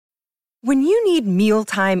When you need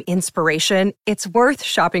mealtime inspiration, it's worth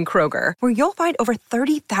shopping Kroger, where you'll find over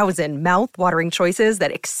 30,000 mouth-watering choices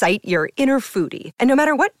that excite your inner foodie. And no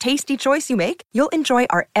matter what tasty choice you make, you'll enjoy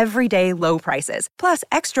our everyday low prices, plus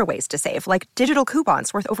extra ways to save, like digital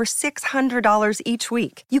coupons worth over $600 each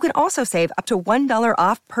week. You can also save up to $1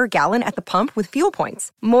 off per gallon at the pump with fuel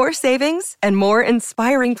points. More savings and more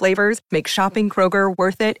inspiring flavors make shopping Kroger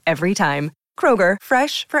worth it every time. Kroger,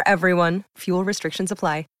 fresh for everyone. Fuel restrictions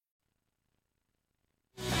apply.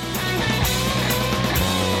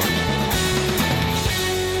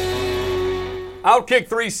 Outkick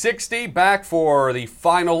 360 back for the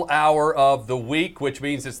final hour of the week, which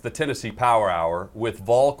means it's the Tennessee Power Hour with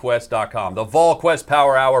VolQuest.com. The VolQuest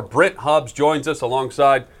Power Hour. Brent Hubbs joins us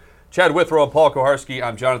alongside Chad Withrow and Paul Koharski.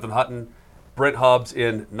 I'm Jonathan Hutton. Brent Hubbs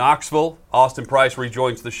in Knoxville. Austin Price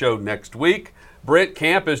rejoins the show next week. Brent,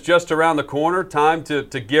 camp is just around the corner. Time to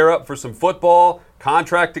gear up for some football.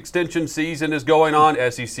 Contract extension season is going on.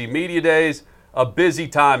 SEC Media Days. A busy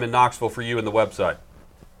time in Knoxville for you and the website.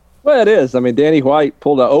 Well, it is. I mean, Danny White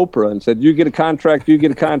pulled a Oprah and said, you get a contract, you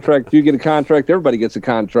get a contract, you get a contract, everybody gets a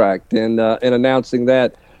contract, and announcing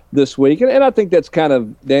that this week. And I think that's kind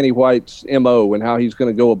of Danny White's MO and how he's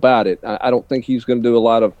going to go about it. I don't think he's going to do a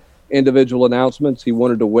lot of individual announcements. He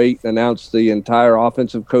wanted to wait and announce the entire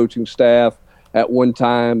offensive coaching staff at one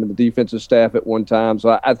time and the defensive staff at one time.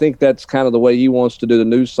 So I think that's kind of the way he wants to do the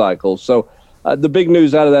news cycle. So the big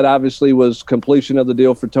news out of that, obviously, was completion of the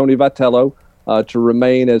deal for Tony Vitello. To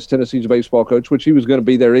remain as Tennessee's baseball coach, which he was going to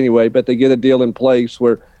be there anyway, but they get a deal in place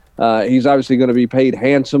where he's obviously going to be paid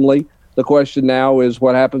handsomely. The question now is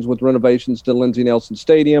what happens with renovations to Lindsey Nelson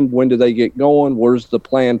Stadium? When do they get going? Where's the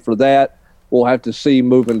plan for that? We'll have to see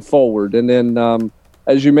moving forward. And then,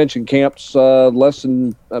 as you mentioned, camp's less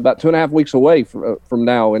than about 2.5 weeks away from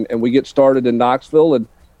now, and we get started in Knoxville and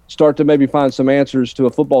start to maybe find some answers to a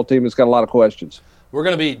football team that's got a lot of questions. We're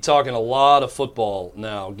going to be talking a lot of football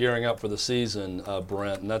now, gearing up for the season,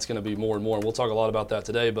 Brent, and that's going to be more and more. And we'll talk a lot about that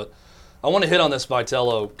today. But I want to hit on this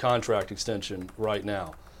Vitello contract extension right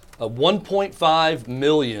now. $1.5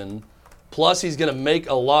 million, plus he's going to make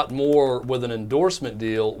a lot more with an endorsement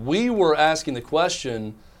deal. We were asking the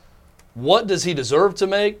question, what does he deserve to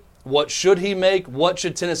make? What should he make? What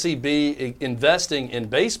should Tennessee be investing in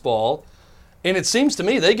baseball? And it seems to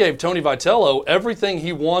me they gave Tony Vitello everything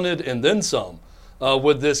he wanted and then some.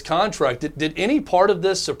 With this contract. Did any part of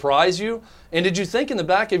this surprise you? And did you think in the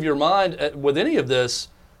back of your mind with any of this,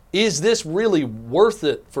 is this really worth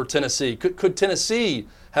it for Tennessee? Could Tennessee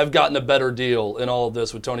have gotten a better deal in all of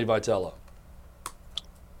this with Tony Vitello?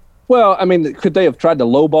 Well, I mean, could they have tried to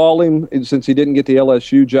lowball him since he didn't get the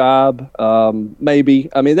LSU job?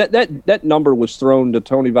 Maybe. I mean, that number was thrown to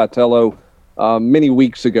Tony Vitello many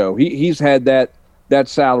weeks ago. He's had that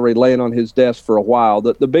salary laying on his desk for a while.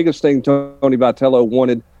 The biggest thing Tony Vitello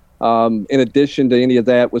wanted, in addition to any of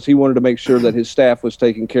that, was he wanted to make sure that his staff was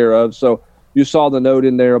taken care of. So you saw the note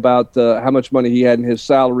in there about how much money he had in his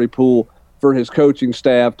salary pool for his coaching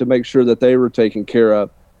staff to make sure that they were taken care of.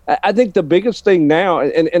 I think the biggest thing now,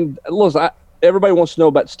 and listen, everybody wants to know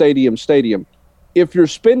about stadium. If you're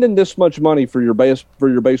spending this much money for your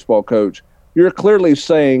baseball coach, you're clearly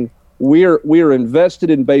saying we are invested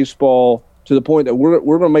in baseball to the point that we're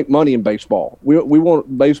going to make money in baseball. We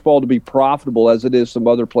want baseball to be profitable as it is some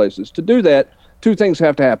other places. To do that, two things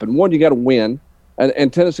have to happen. One, you got to win,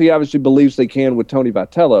 and Tennessee obviously believes they can with Tony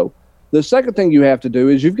Vitello. The second thing you have to do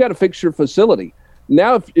is you've got to fix your facility.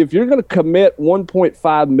 Now, if you're going to commit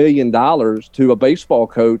 $1.5 million to a baseball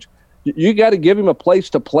coach, you got to give him a place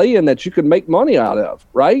to play in that you can make money out of,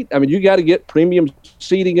 right? I mean, you got to get premium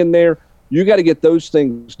seating in there. You got to get those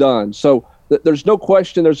things done. So there's no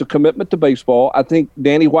question there's a commitment to baseball. I think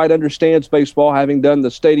Danny White understands baseball, having done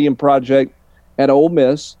the stadium project at Ole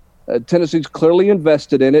Miss. Tennessee's clearly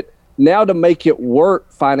invested in it. Now to make it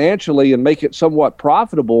work financially and make it somewhat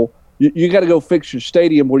profitable, you got to go fix your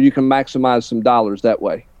stadium where you can maximize some dollars that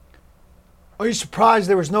way. Are you surprised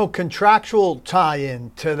there was no contractual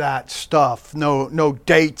tie-in to that stuff? No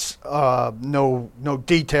dates, no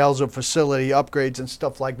details of facility upgrades and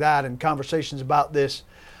stuff like that, and conversations about this.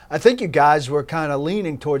 I think you guys were kind of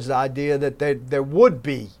leaning towards the idea that there would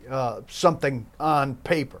be something on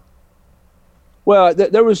paper. Well,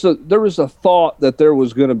 there was a thought that there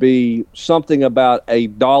was going to be something about a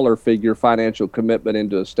dollar figure financial commitment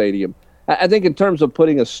into a stadium. I think in terms of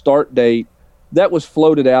putting a start date, that was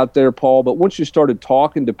floated out there, Paul. But once you started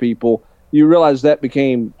talking to people, you realize that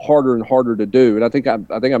became harder and harder to do. And I think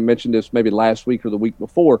I mentioned this maybe last week or the week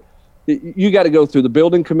before. You got to go through the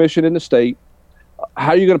building commission in the state. How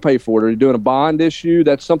are you going to pay for it? Are you doing a bond issue?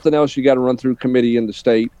 That's something else you got to run through committee in the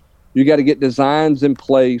state. You got to get designs in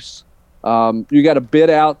place. You got to bid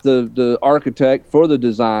out the architect for the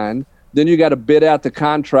design. Then you got to bid out the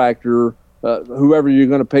contractor, whoever you're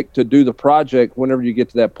going to pick to do the project whenever you get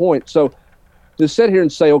to that point. So to sit here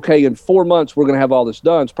and say, okay, in 4 months we're going to have all this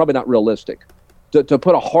done, it's probably not realistic. To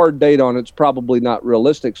put a hard date on it's probably not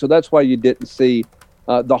realistic. So that's why you didn't see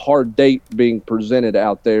the hard date being presented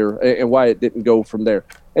out there and why it didn't go from there.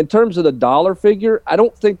 In terms of the dollar figure, I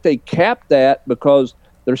don't think they capped that because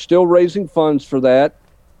they're still raising funds for that.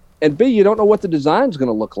 And B, you don't know what the design's going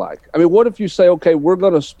to look like. I mean, what if you say, okay, we're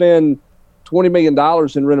going to spend $20 million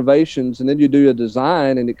in renovations, and then you do a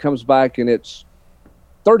design and it comes back and it's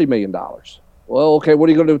 $30 million. Well, okay, what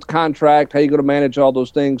are you going to do with the contract? How are you going to manage all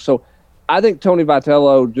those things? So I think Tony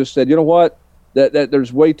Vitello just said, you know what, that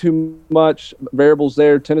there's way too much variables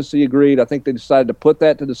there. Tennessee agreed. I think they decided to put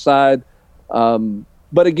that to the side.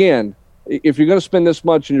 But again, if you're going to spend this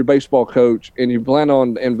much in your baseball coach and you plan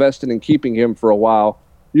on investing in keeping him for a while,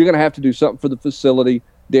 you're going to have to do something for the facility.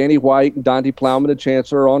 Danny White and Dante Plowman, the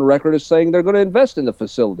chancellor, are on record as saying they're going to invest in the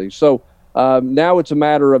facility. So now it's a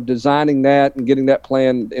matter of designing that and getting that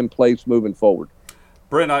plan in place moving forward.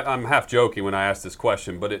 Brent, I'm half joking when I ask this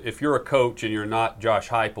question, but if you're a coach and you're not Josh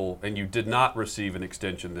Heupel and you did not receive an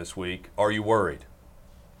extension this week, are you worried?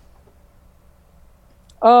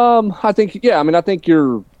 I think, yeah. I mean, I think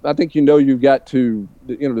you've got to,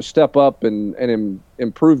 to step up and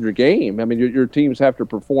improve your game. I mean, your teams have to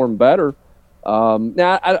perform better.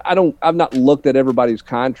 Now, I've not looked at everybody's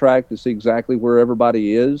contract to see exactly where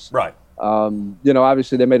everybody is. Right.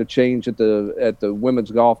 Obviously they made a change at the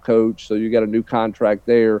women's golf coach, so you got a new contract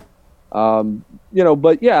there.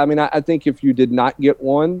 But yeah, I mean, I think if you did not get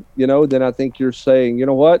one, then I think you're saying, you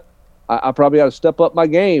know what, I probably got to step up my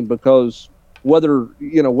game because whether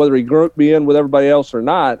he grouped me in with everybody else or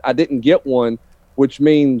not, I didn't get one, which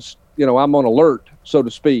means, I'm on alert, so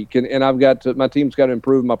to speak. And my team's got to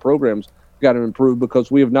improve, my program's got to improve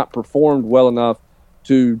because we have not performed well enough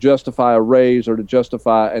to justify a raise or to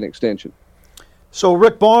justify an extension. So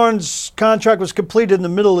Rick Barnes' contract was completed in the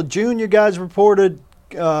middle of June. You guys reported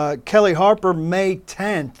Kelly Harper May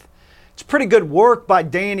 10th. It's pretty good work by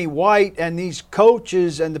Danny White and these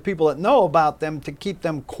coaches and the people that know about them to keep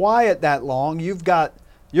them quiet that long.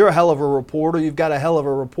 You're a hell of a reporter. You've got a hell of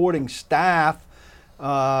a reporting staff,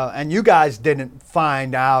 and you guys didn't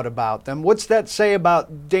find out about them. What's that say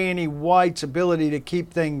about Danny White's ability to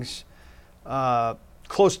keep things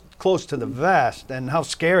close to the vest, and how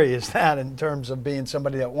scary is that in terms of being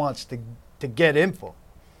somebody that wants to get info?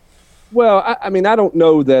 Well, I mean, I don't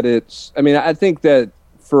know that I think that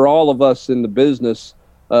for all of us in the business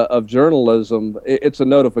of journalism, it's a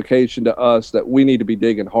notification to us that we need to be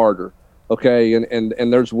digging harder, okay?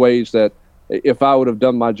 And there's ways that if I would have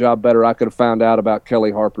done my job better, I could have found out about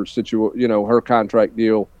Kelly Harper's her contract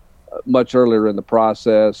deal much earlier in the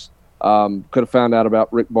process. Could have found out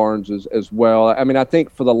about Rick Barnes as well. I mean, I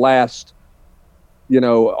think for the last,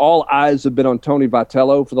 all eyes have been on Tony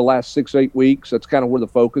Vitello for the last 6 or 8 weeks. That's kind of where the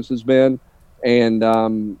focus has been. And,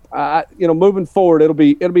 moving forward, it'll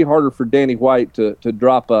be harder for Danny White to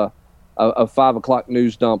drop a 5 o'clock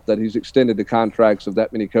news dump that he's extended the contracts of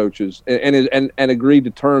that many coaches and agreed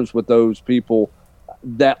to terms with those people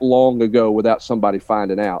that long ago without somebody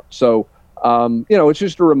finding out. So, it's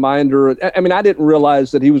just a reminder. I mean, I didn't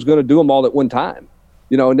realize that he was going to do them all at one time.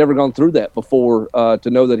 I'd never gone through that before to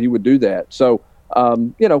know that he would do that. So,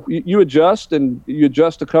 you adjust and you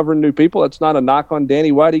adjust to covering new people. That's not a knock on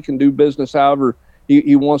Danny White. He can do business however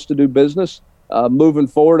he wants to do business. Moving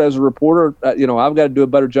forward as a reporter, I've got to do a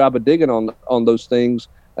better job of digging on those things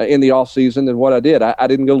in the off season than what I did. I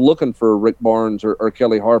didn't go looking for a Rick Barnes or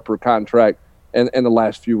Kelly Harper contract in the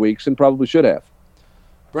last few weeks and probably should have.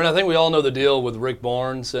 Brent, I think we all know the deal with Rick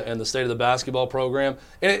Barnes and the state of the basketball program.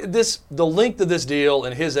 And the length of this deal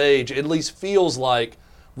and his age at least feels like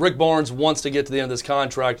Rick Barnes wants to get to the end of this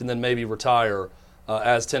contract and then maybe retire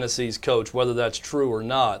as Tennessee's coach, whether that's true or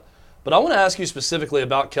not. But I want to ask you specifically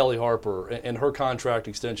about Kelly Harper and her contract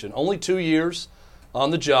extension. Only 2 years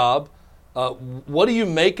on the job. What do you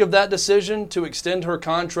make of that decision to extend her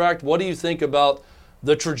contract? What do you think about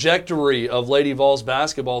the trajectory of Lady Vols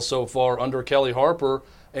basketball so far under Kelly Harper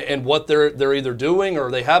and what they're either doing or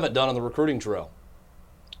they haven't done on the recruiting trail?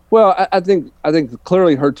 Well, I think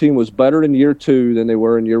clearly her team was better in year 2 than they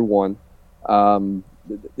were in year 1.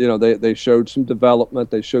 They showed some development.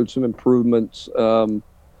 They showed some improvements, in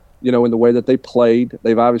the way that they played.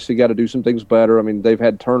 They've obviously got to do some things better. I mean, they've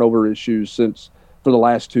had turnover issues for the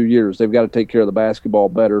last 2 years. They've got to take care of the basketball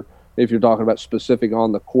better if you're talking about specific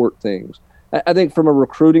on the court things. I think from a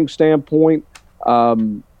recruiting standpoint, I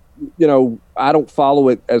don't follow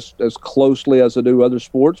it as closely as I do other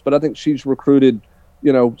sports, but I think she's recruited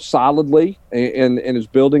solidly and is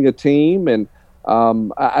building a team. And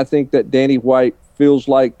I think that Danny White feels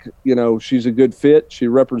like, she's a good fit. She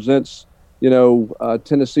represents,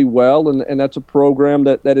 Tennessee well, and that's a program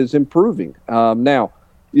that is improving. Now,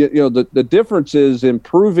 the difference is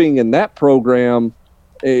improving in that program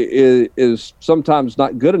is sometimes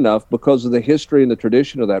not good enough because of the history and the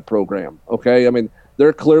tradition of that program. Okay. I mean,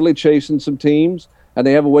 they're clearly chasing some teams and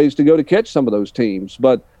they have a ways to go to catch some of those teams.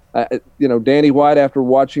 But, Danny White, after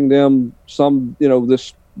watching them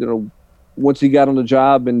once he got on the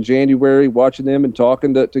job in January, watching them and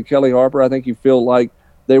talking to Kelly Harper, I think he felt like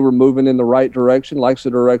they were moving in the right direction, likes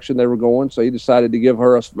the direction they were going. So he decided to give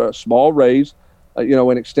her a small raise,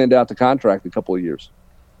 and extend out the contract a couple of years.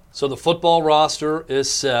 So the football roster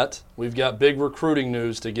is set. We've got big recruiting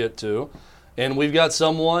news to get to. And we've got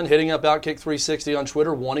someone hitting up Outkick 360 on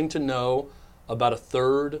Twitter wanting to know about a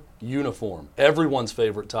third uniform. Everyone's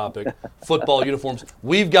favorite topic, football uniforms.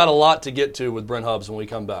 We've got a lot to get to with Brent Hubbs when we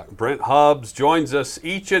come back. Brent Hubbs joins us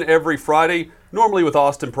each and every Friday, normally with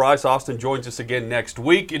Austin Price. Austin joins us again next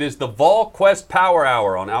week. It is the VolQuest Power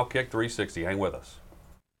Hour on Outkick 360. Hang with us.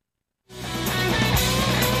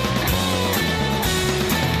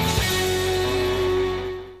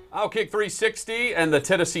 Outkick 360 and the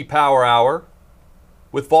Tennessee Power Hour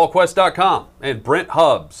with VolQuest.com and Brent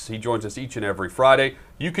Hubbs. He joins us each and every Friday.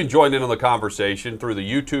 You can join in on the conversation through the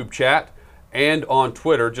YouTube chat and on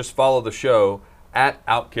Twitter. Just follow the show at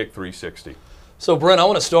Outkick 360. So, Brent, I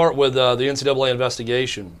want to start with the NCAA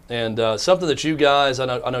investigation and something that you guys, I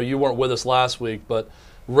know you weren't with us last week, but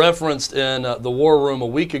referenced in the War Room a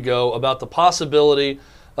week ago about the possibility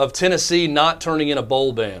of Tennessee not turning in a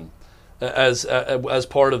bowl ban as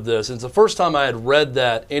part of this. It's the first time I had read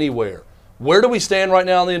that anywhere. Where do we stand right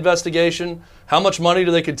now in the investigation? How much money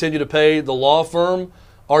do they continue to pay the law firm?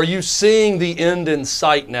 Are you seeing the end in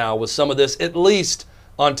sight now with some of this, at least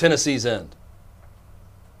on Tennessee's end?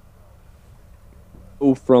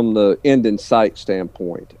 From the end in sight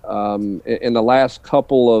standpoint, in the last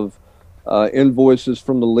couple of invoices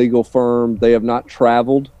from the legal firm, they have not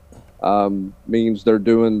traveled. Means they're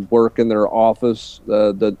doing work in their office.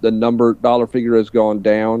 The dollar figure has gone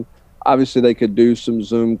down. Obviously, they could do some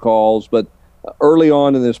Zoom calls, but early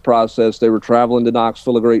on in this process, they were traveling to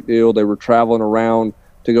Knoxville a great deal. They were traveling around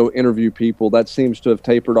to go interview people. That seems to have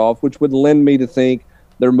tapered off, which would lend me to think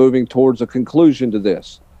they're moving towards a conclusion to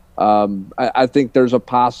this. I think there's a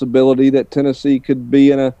possibility that Tennessee could be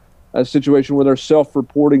in a situation where they're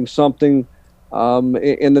self-reporting something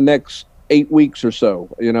in the next 8 weeks or so,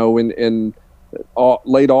 in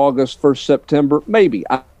late August, 1st September, maybe.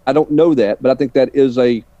 I don't know that, but I think that is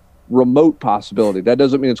a remote possibility. That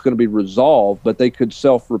doesn't mean it's going to be resolved, but they could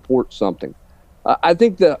self-report something. I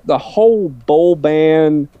think the whole bowl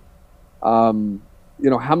ban, how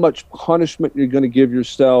much punishment you're going to give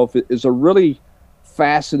yourself is a really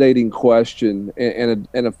fascinating question and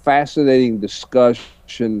a fascinating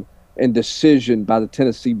discussion and decision by the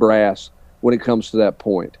Tennessee brass when it comes to that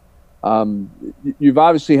point. You've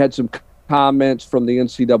obviously had some comments from the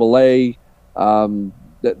NCAA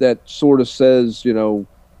that sort of says,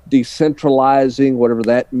 decentralizing, whatever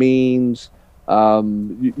that means.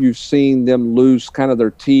 You've seen them lose kind of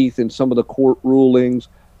their teeth in some of the court rulings.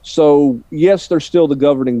 So, yes, they're still the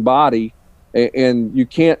governing body, and you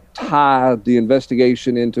can't tie the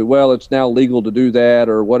investigation into, well, it's now legal to do that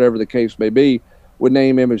or whatever the case may be with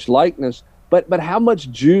name, image, likeness. But how much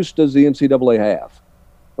juice does the NCAA have?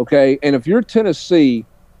 Okay, and if you're Tennessee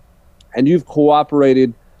and you've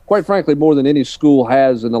cooperated, quite frankly, more than any school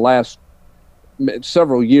has in the last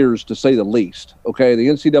several years, to say the least. Okay, the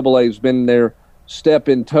NCAA has been there step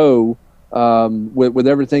in toe with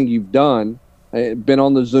everything you've done, been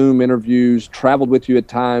on the Zoom interviews, traveled with you at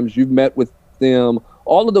times, you've met with them.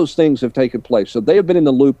 All of those things have taken place. So they have been in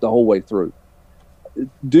the loop the whole way through.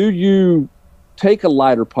 Do you take a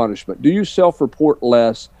lighter punishment? Do you self-report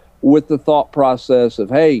less with the thought process of,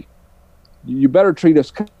 hey, you better treat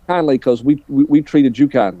us kindly because we treated you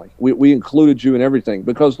kindly. We included you in everything.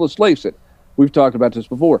 Because let's face it, we've talked about this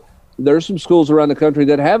before. There's some schools around the country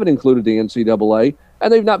that haven't included the NCAA,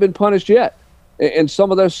 and they've not been punished yet. And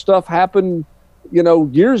some of this stuff happened,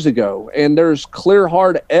 years ago. And there's clear,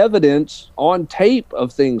 hard evidence on tape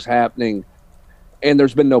of things happening, and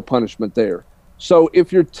there's been no punishment there. So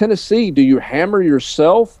if you're Tennessee, do you hammer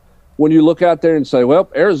yourself when you look out there and say, well,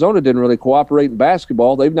 Arizona didn't really cooperate in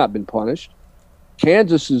basketball. They've not been punished.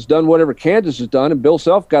 Kansas has done whatever Kansas has done, and Bill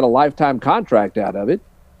Self got a lifetime contract out of it.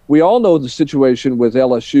 We all know the situation with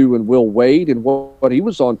LSU and Will Wade and what he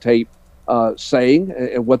was on tape saying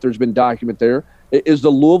and what there's been documented there. Is the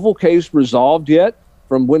Louisville case resolved yet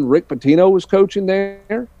from when Rick Pitino was coaching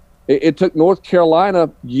there? It took North Carolina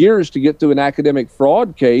years to get through an academic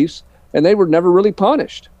fraud case, and they were never really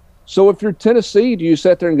punished. So if you're Tennessee, do you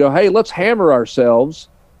sit there and go, hey, let's hammer ourselves,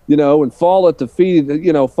 and fall at the feet,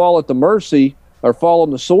 fall at the mercy or fall on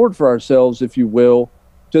the sword for ourselves, if you will,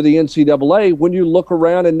 to the NCAA when you look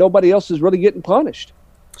around and nobody else is really getting punished?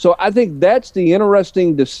 So I think that's the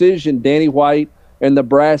interesting decision Danny White and the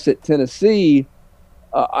brass at Tennessee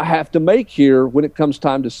have to make here when it comes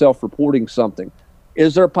time to self-reporting something.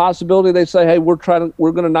 Is there a possibility they say, hey, we're going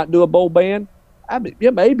to not do a bowl ban? I mean, yeah,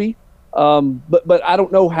 maybe. But I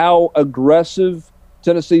don't know how aggressive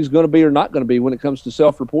Tennessee's going to be or not going to be when it comes to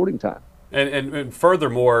self-reporting time. And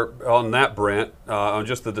furthermore, on that, Brent, on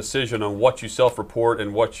just the decision on what you self-report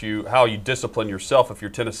and how you discipline yourself if you're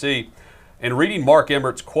Tennessee, and reading Mark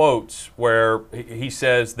Emmert's quotes where he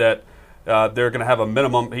says that they're going to have a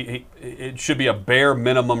minimum, it should be a bare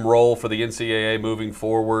minimum role for the NCAA moving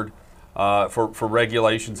forward for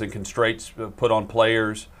regulations and constraints put on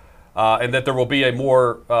players, and that there will be a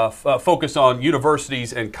more focus on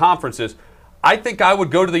universities and conferences. I think I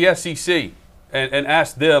would go to the SEC and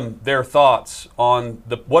ask them their thoughts on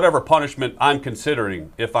whatever punishment I'm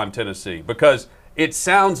considering if I'm Tennessee, because it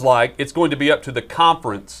sounds like it's going to be up to the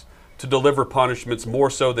conference to deliver punishments more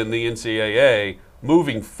so than the NCAA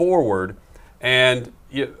moving forward. And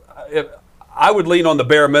I would lean on the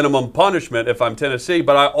bare minimum punishment if I'm Tennessee,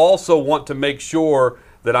 but I also want to make sure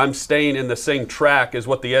that I'm staying in the same track as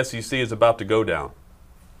what the SEC is about to go down.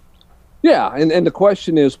 Yeah, and the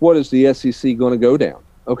question is, what is the SEC going to go down?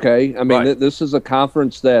 Okay, I mean, This is a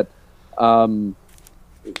conference that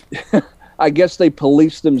I guess they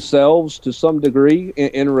police themselves to some degree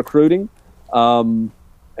in recruiting,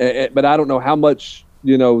 but I don't know how much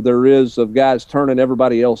there is of guys turning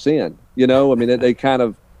everybody else in. I mean, they kind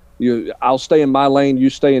of, I'll stay in my lane,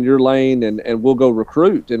 you stay in your lane, and we'll go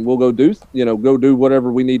recruit and we'll go do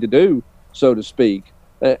whatever we need to do, so to speak.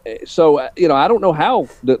 So I don't know how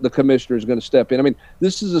the commissioner is going to step in. I mean,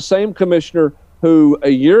 this is the same commissioner who a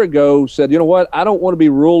year ago said, you know what, I don't want to be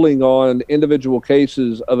ruling on individual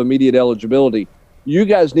cases of immediate eligibility. You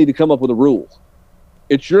guys need to come up with a rule.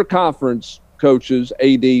 It's your conference, coaches,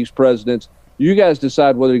 ADs, presidents. You guys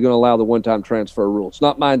decide whether you're going to allow the one-time transfer rule. It's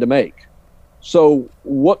not mine to make. So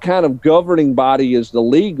what kind of governing body is the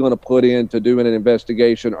league going to put in to do an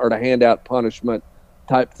investigation or to hand out punishment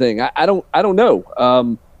type thing? I don't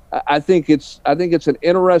know. I think it's an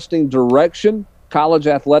interesting direction college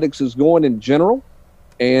athletics is going in general,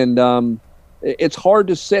 and it's hard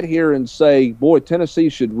to sit here and say, boy, Tennessee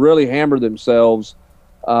should really hammer themselves,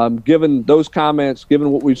 given those comments,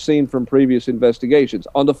 given what we've seen from previous investigations.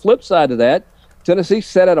 On the flip side of that, Tennessee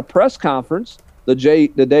said at a press conference the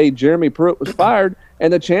day Jeremy Pruitt was fired,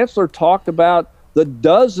 and the chancellor talked about the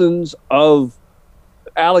dozens of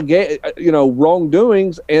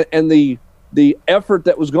wrongdoings and the effort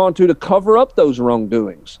that was gone to cover up those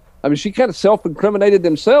wrongdoings. I mean, she kind of self-incriminated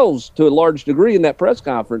themselves to a large degree in that press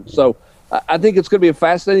conference. So I think it's going to be a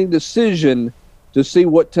fascinating decision to see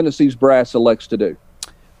what Tennessee's brass elects to do.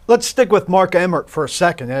 Let's stick with Mark Emmert for a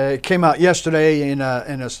second. It came out yesterday in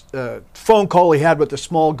a phone call he had with a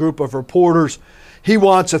small group of reporters. He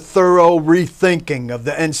wants a thorough rethinking of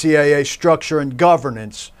the NCAA structure and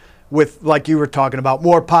governance with, like you were talking about,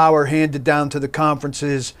 more power handed down to the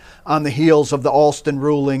conferences on the heels of the Alston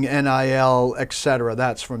ruling, NIL, etc.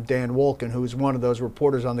 That's from Dan Wolken, who's one of those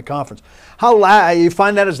reporters on the conference. You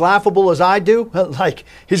find that as laughable as I do? Like,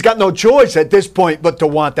 he's got no choice at this point but to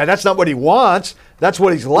want that. That's not what he wants. That's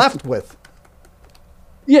what he's left with.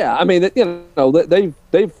 Yeah, I mean,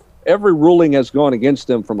 they've every ruling has gone against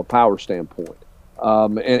them from a power standpoint,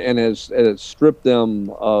 and has stripped them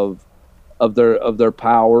of their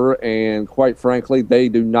power, and quite frankly, they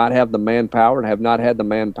do not have the manpower and have not had the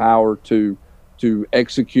manpower to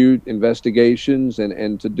execute investigations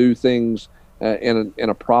and to do things in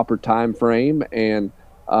a proper time frame. And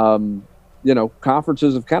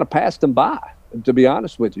conferences have kind of passed them by, to be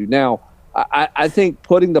honest with you. Now, I think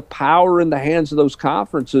putting the power in the hands of those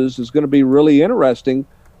conferences is going to be really interesting,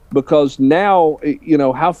 because now,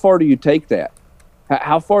 how far do you take that?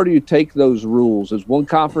 How far do you take those rules? Is one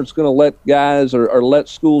conference going to let guys or let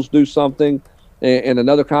schools do something, and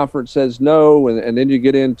another conference says no, and then you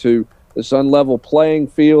get into this unlevel playing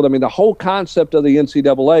field? I mean, the whole concept of the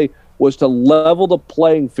NCAA was to level the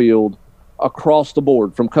playing field across the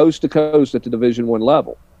board, from coast to coast at the Division I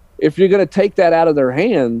level. If you're going to take that out of their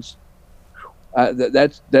hands,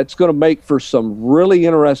 that's going to make for some really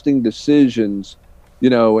interesting decisions.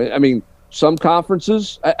 I mean, some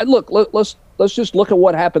conferences let's just look at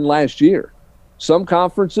what happened last year. Some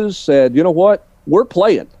conferences said, you know what, we're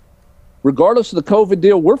playing. Regardless of the COVID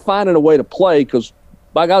deal, we're finding a way to play because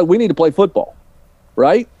by God, we need to play football,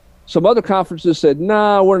 right? Some other conferences said,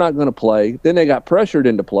 nah, we're not going to play. Then they got pressured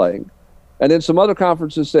into playing. And then some other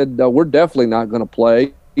conferences said, no, we're definitely not going to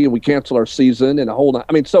play. We cancel our season and a whole lot.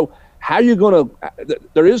 I mean, so how are you going to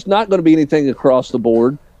 – there is not going to be anything across the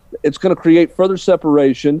board. It's going to create further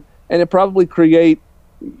separation, and it probably create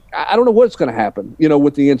 – I don't know what's going to happen,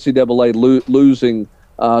 with the NCAA losing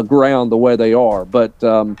ground the way they are. But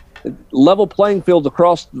level playing fields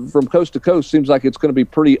across from coast to coast seems like it's going to be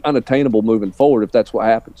pretty unattainable moving forward if that's what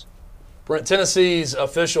happens. Brent, Tennessee's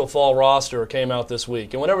official fall roster came out this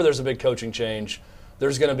week, and whenever there's a big coaching change,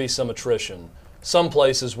 there's going to be some attrition. Some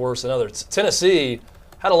places worse than others. Tennessee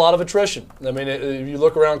had a lot of attrition. I mean, if you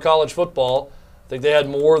look around college football, I think they had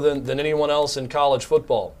more than anyone else in college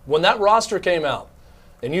football. When that roster came out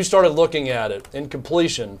and you started looking at it in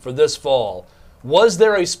completion for this fall, was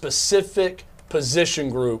there a specific position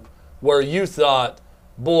group where you thought,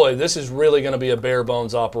 boy, this is really going to be a bare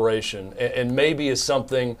bones operation and maybe is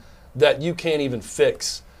something that you can't even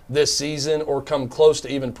fix this season or come close to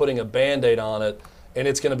even putting a Band-Aid on it, and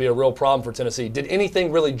it's going to be a real problem for Tennessee? Did anything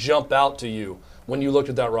really jump out to you when you looked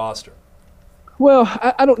at that roster? Well,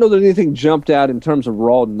 I don't know that anything jumped out in terms of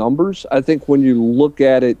raw numbers. I think when you look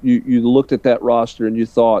at it, you looked at that roster and you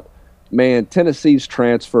thought, man, Tennessee's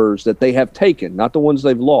transfers that they have taken, not the ones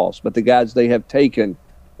they've lost, but the guys they have taken,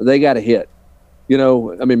 they got to hit.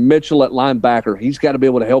 Mitchell at linebacker, he's got to be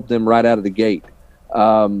able to help them right out of the gate.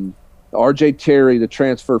 R.J. Terry, the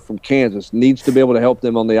transfer from Kansas, needs to be able to help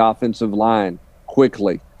them on the offensive line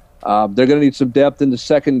quickly. They're going to need some depth in the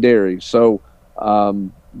secondary. So, a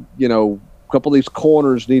couple of these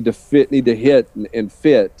corners need to hit and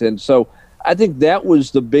fit. And so I think that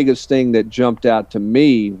was the biggest thing that jumped out to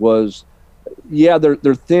me was, yeah, they're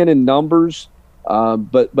thin in numbers,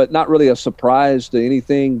 but not really a surprise to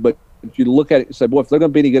anything. But if you look at it and say, boy, if they're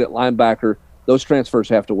going to be any good at linebacker, those transfers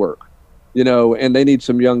have to work. And they need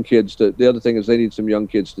some young kids the other thing is they need some young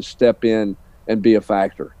kids to step in and be a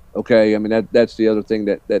factor. Okay. I mean, that's the other thing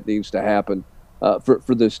that needs to happen,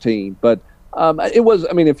 for this team. But, it was,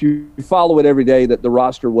 if you follow it every day, that the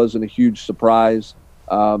roster wasn't a huge surprise.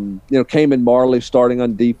 Cayman Marley starting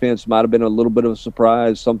on defense might have been a little bit of a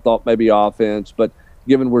surprise. Some thought maybe offense, but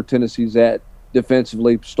given where Tennessee's at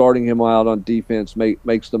defensively, starting him out on defense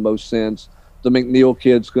makes the most sense. The McNeil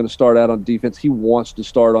kid's going to start out on defense. He wants to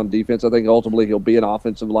start on defense. I think ultimately he'll be an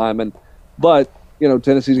offensive lineman. But,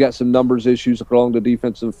 Tennessee's got some numbers issues along the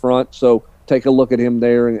defensive front. So take a look at him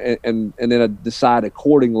there and then decide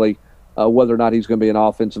accordingly whether or not he's going to be an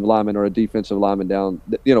offensive lineman or a defensive lineman down,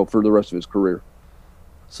 for the rest of his career.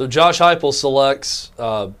 So Josh Heupel selects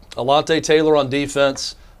Alontae Taylor on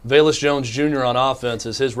defense, Velus Jones Jr. on offense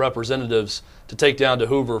as his representatives to take down to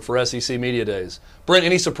Hoover for SEC Media Days. Brent,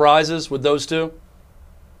 any surprises with those two?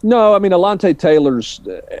 No, Alontae Taylor's,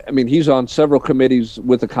 he's on several committees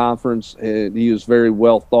with the conference, and he is very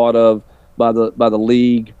well thought of by the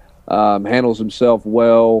league, handles himself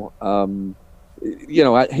well.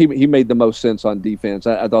 He made the most sense on defense.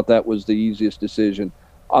 I thought that was the easiest decision.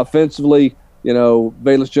 Offensively,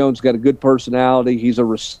 Velus Jones got a good personality. He's a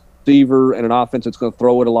receiver and an offense that's going to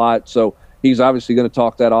throw it a lot. So he's obviously going to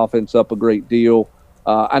talk that offense up a great deal.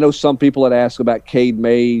 I know some people had asked about Cade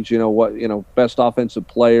Mays, best offensive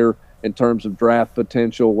player in terms of draft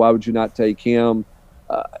potential. Why would you not take him?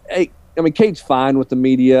 Cade's fine with the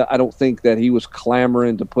media. I don't think that he was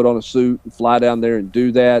clamoring to put on a suit and fly down there and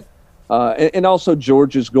do that. And also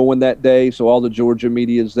Georgia's going that day, so all the Georgia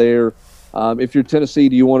media is there. If you're Tennessee,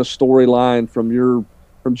 do you want a storyline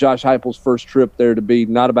from Josh Heupel's first trip there to be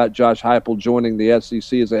not about Josh Heupel joining the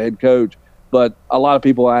SEC as a head coach, but a lot of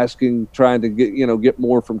people trying to get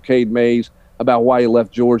more from Cade Mays about why he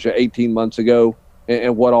left Georgia 18 months ago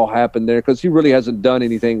and what all happened there, because he really hasn't done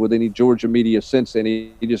anything with any Georgia media since then.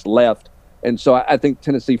 He just left. And so I think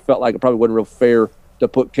Tennessee felt like it probably wasn't real fair to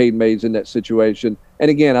put Cade Mays in that situation.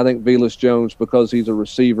 And again, I think Velus Jones, because he's a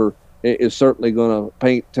receiver, is certainly going to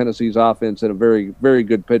paint Tennessee's offense in a very, very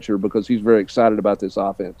good picture because he's very excited about this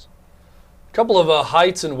offense. A couple of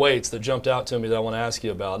heights and weights that jumped out to me that I want to ask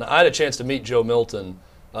you about. Now, I had a chance to meet Joe Milton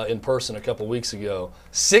in person a couple weeks ago.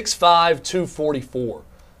 6'5", 244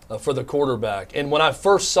 for the quarterback. And when I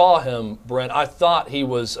first saw him, Brent, I thought he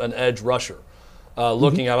was an edge rusher.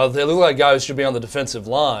 Looking at him, they look like a guy who should be on the defensive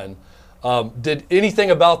line. Did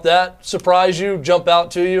anything about that surprise you, jump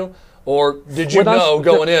out to you? Or did you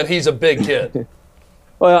going in, he's a big kid?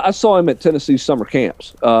 Well, I saw him at Tennessee summer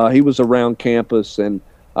camps. He was around campus, and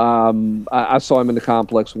I saw him in the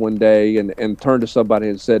complex one day and turned to somebody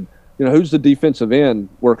and said, who's the defensive end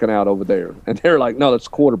working out over there? And they're like, no, that's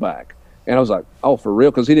quarterback. And I was like, oh, for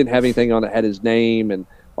real? Because he didn't have anything on it, had his name. And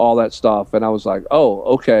all that stuff. And I was like, oh,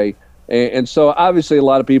 okay. And so obviously a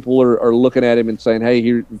lot of people are looking at him and saying,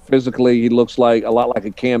 hey, physically he looks like a lot like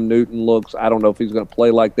a Cam Newton looks. I don't know if he's going to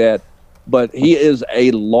play like that. But he is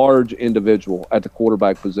a large individual at the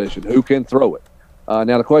quarterback position who can throw it.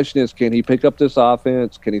 Now the question is, can he pick up this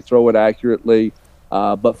offense? Can he throw it accurately?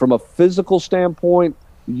 But from a physical standpoint,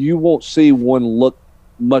 you won't see one look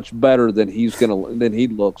much better than he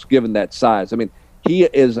looks, given that size. I mean, he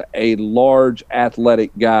is a large,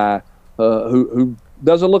 athletic guy who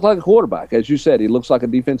doesn't look like a quarterback. As you said, he looks like a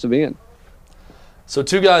defensive end. So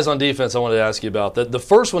 2 guys on defense I wanted to ask you about. The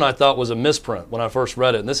first one I thought was a misprint when I first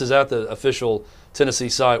read it, and this is at the official Tennessee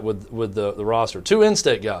site with the roster. 2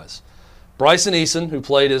 in-state guys. Bryson Eason, who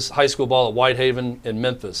played his high school ball at Whitehaven in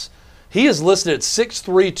Memphis. He is listed at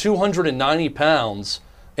 6'3", 290 pounds,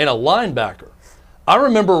 and a linebacker. I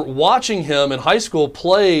remember watching him in high school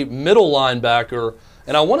play middle linebacker,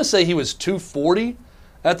 and I want to say he was 240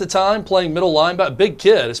 at the time, playing middle linebacker. Big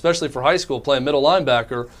kid, especially for high school, playing middle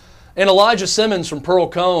linebacker. And Elijah Simmons from Pearl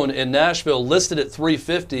Cone in Nashville listed at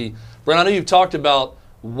 350. Brent, I know you've talked about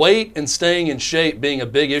weight and staying in shape being a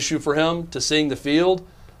big issue for him to seeing the field.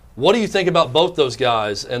 What do you think about both those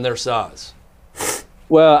guys and their size?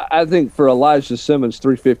 Well, I think for Elijah Simmons,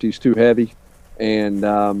 350 is too heavy. And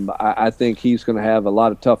I think he's going to have a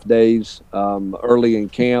lot of tough days early in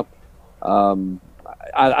camp.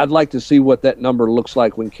 I'd like to see what that number looks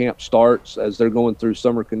like when camp starts, as they're going through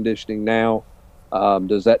summer conditioning now.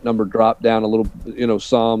 Does that number drop down a little,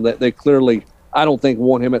 some? That they clearly, I don't think,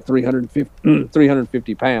 want him at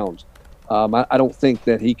 350 pounds. I don't think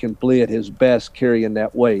that he can play at his best carrying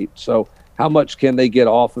that weight. So how much can they get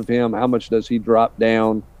off of him? How much does he drop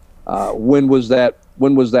down? When was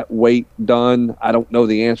that weight done? I don't know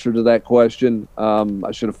the answer to that question.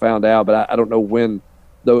 I should have found out, but I don't know when.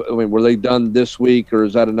 Were they done this week, or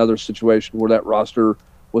is that another situation where that roster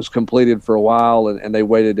was completed for a while and they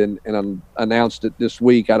waited and announced it this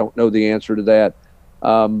week? I don't know the answer to that.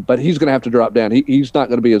 But he's going to have to drop down. He's not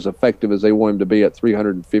going to be as effective as they want him to be at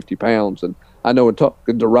 350 pounds. And I know in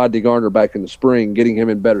talking to Rodney Garner back in the spring, getting him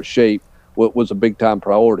in better shape was a big-time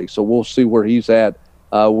priority. So we'll see where he's at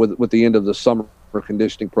with the end of the summer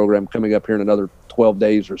conditioning program coming up here in another 12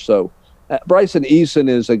 days or so. Bryson Eason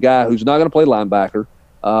is a guy who's not going to play linebacker.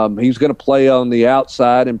 He's going to play on the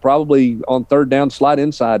outside and probably on third down slide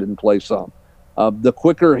inside and play some. The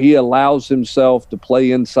quicker he allows himself to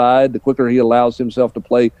play inside, the quicker he allows himself to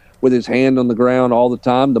play with his hand on the ground all the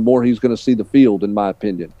time, the more he's going to see the field, in my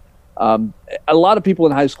opinion. A lot of people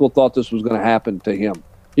in high school thought this was going to happen to him.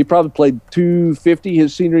 He probably played 250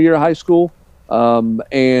 his senior year of high school.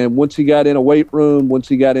 And once he got in a weight room, once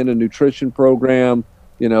he got in a nutrition program,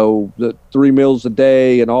 the 3 meals a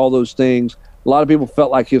day and all those things, a lot of people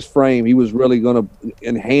felt like his frame, he was really going to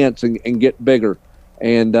enhance and get bigger.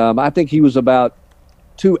 And I think he was about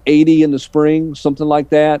 280 in the spring, something like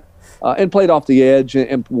that, and played off the edge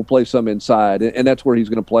and will play some inside. And that's where he's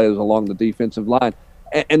going to play, is along the defensive line.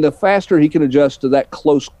 And the faster he can adjust to that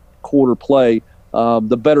close quarter play,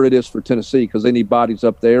 the better it is for Tennessee, because they need bodies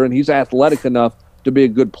up there. And he's athletic enough to be a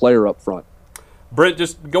good player up front. Brent,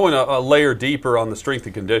 just going a layer deeper on the strength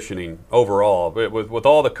and conditioning overall, with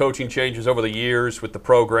all the coaching changes over the years with the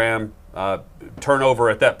program, turnover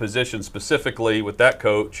at that position specifically with that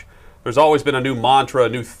coach, there's always been a new mantra, a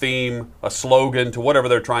new theme, a slogan to whatever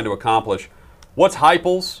they're trying to accomplish. What's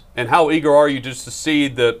Heupel's, and how eager are you just to see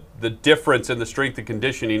the difference in the strength and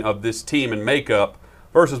conditioning of this team and makeup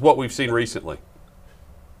versus what we've seen recently?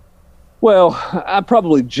 Well, I'm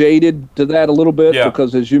probably jaded to that a little bit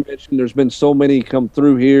because, as you mentioned, there's been so many come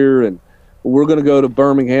through here, and we're going to go to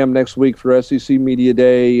Birmingham next week for SEC Media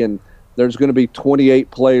Day, and there's going to be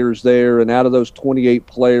 28 players there, and out of those 28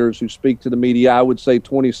 players who speak to the media, I would say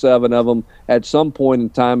 27 of them at some point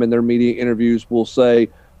in time in their media interviews will say,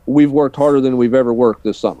 we've worked harder than we've ever worked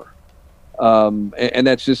this summer. And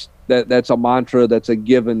that's just that's a mantra, that's a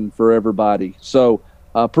given for everybody. So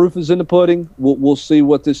proof is in the pudding. We'll see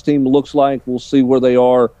what this team looks like. We'll see where they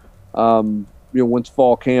are once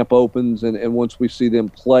fall camp opens and once we see them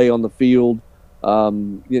play on the field,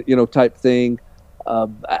 type thing.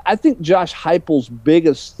 I think Josh Heupel's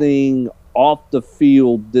biggest thing off the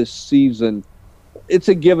field this season, it's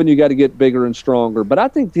a given you got to get bigger and stronger, but I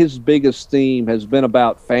think his biggest theme has been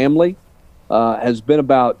about family, has been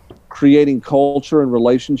about creating culture and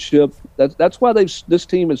relationship. That's why this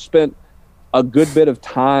team has spent a good bit of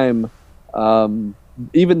time,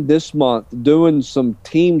 even this month, doing some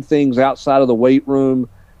team things outside of the weight room,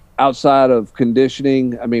 outside of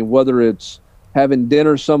conditioning. I mean, whether it's having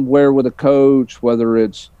dinner somewhere with a coach, whether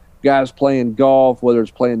it's guys playing golf, whether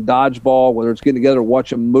it's playing dodgeball, whether it's getting together to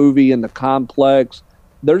watch a movie in the complex.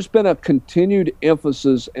 there's been a continued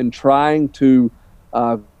emphasis in trying to,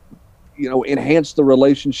 enhance the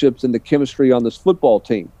relationships and the chemistry on this football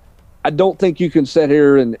team. I don't think you can sit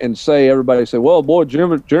here and say, everybody say, well, boy,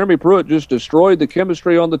 Jeremy Pruitt just destroyed the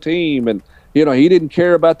chemistry on the team, and he didn't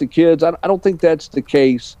care about the kids. I don't think that's the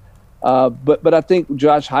case. But I think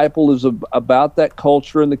Josh Heupel is about that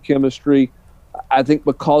culture and the chemistry. I think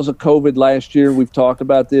because of COVID last year, we've talked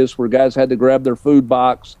about this, where guys had to grab their food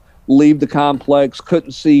box, leave the complex,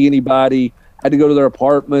 couldn't see anybody, had to go to their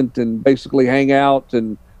apartment and basically hang out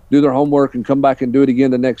and do their homework and come back and do it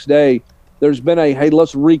again the next day. There's been hey,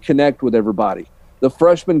 let's reconnect with everybody. The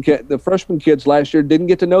freshman kids last year didn't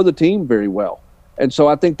get to know the team very well. And so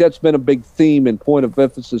I think that's been a big theme and point of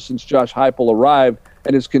emphasis since Josh Heupel arrived,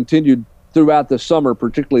 and has continued throughout the summer,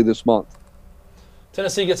 particularly this month.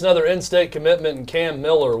 Tennessee gets another in-state commitment in Cam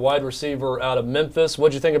Miller, wide receiver out of Memphis.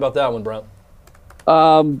 What'd you think about that one, Brent?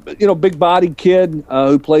 Big-bodied kid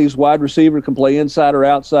who plays wide receiver, can play inside or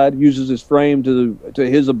outside, uses his frame to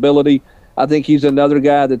his ability. I think he's another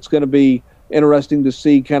guy that's going to be interesting to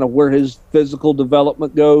see kind of where his physical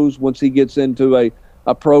development goes once he gets into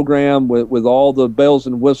a program with all the bells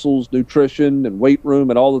and whistles, nutrition and weight room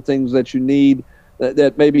and all the things that you need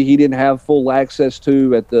that maybe he didn't have full access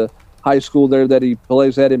to at the high school there that he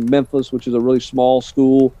plays at in Memphis, which is a really small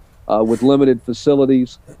school with limited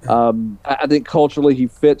facilities. I think culturally he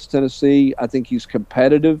fits Tennessee. I think he's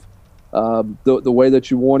competitive the way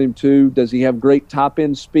that you want him to. Does he have great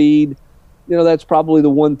top-end speed? That's probably the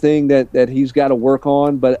one thing that he's got to work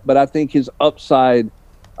on. But I think his upside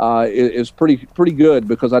is pretty good,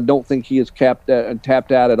 because I don't think he is tapped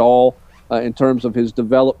out at all in terms of his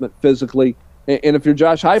development physically. And if you're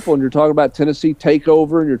Josh Heupel and you're talking about Tennessee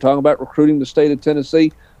takeover and you're talking about recruiting the state of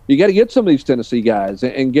Tennessee, you got to get some of these Tennessee guys.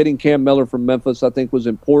 And getting Cam Miller from Memphis, I think, was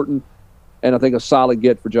important, and I think a solid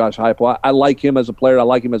get for Josh Heupel. I like him as a player. I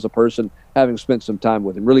like him as a person, having spent some time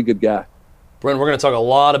with him. Really good guy. Brent, we're going to talk a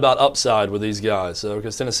lot about upside with these guys,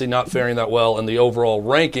 because Tennessee not faring that well in the overall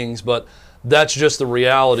rankings, but that's just the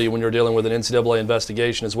reality when you're dealing with an NCAA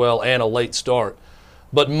investigation as well and a late start.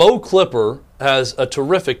 But Mo Clipper has a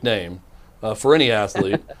terrific name for any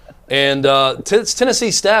athlete, and Tennessee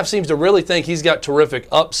staff seems to really think he's got terrific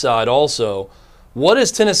upside also. What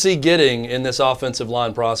is Tennessee getting in this offensive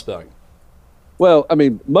line prospect? Well, I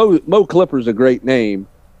mean, Mo Clipper's a great name.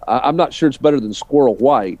 I'm not sure it's better than Squirrel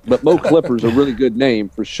White, but Mo Clipper's a really good name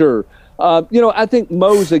for sure. I think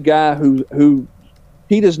Mo's a guy who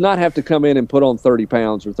he does not have to come in and put on 30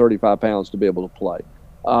 pounds or 35 pounds to be able to play.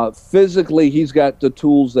 Physically, he's got the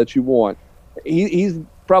tools that you want. He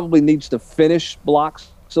probably needs to finish blocks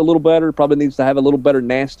a little better, probably needs to have a little better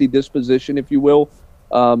nasty disposition, if you will,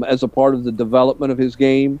 as a part of the development of his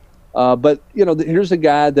game. But here's a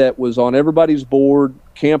guy that was on everybody's board,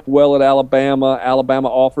 camped well at Alabama. Alabama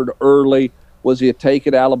offered early. Was he a take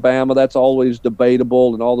at Alabama? That's always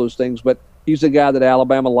debatable and all those things. But he's a guy that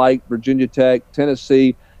Alabama liked, Virginia Tech,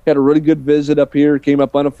 Tennessee. Had a really good visit up here, came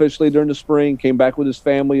up unofficially during the spring, came back with his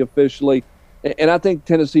family officially. And I think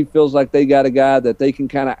Tennessee feels like they got a guy that they can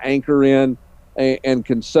kind of anchor in and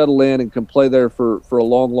can settle in and can play there for a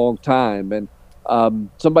long, long time. And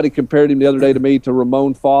somebody compared him the other day to me to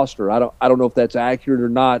Ramon Foster. I don't know if that's accurate or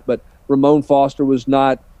not, but Ramon Foster was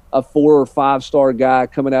not a 4 or 5 star guy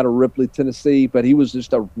coming out of Ripley, Tennessee, but he was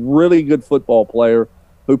just a really good football player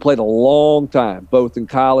who played a long time, both in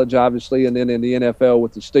college, obviously, and then in the NFL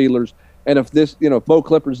with the Steelers. And if Mo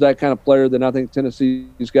Clipper's that kind of player, then I think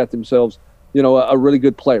Tennessee's got themselves, a really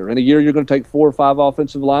good player. In a year, you're going to take 4 or 5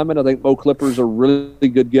 offensive linemen. I think Mo Clipper's a really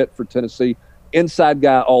good get for Tennessee. Inside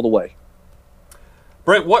guy all the way.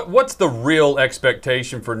 Brent, what's the real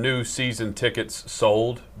expectation for new season tickets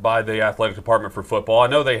sold by the athletic department for football? I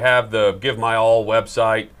know they have the Give My All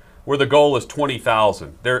website where the goal is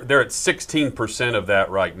 20,000. They're at 16% of that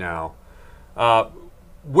right now.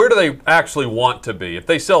 Where do they actually want to be? If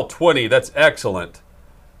they sell 20, that's excellent.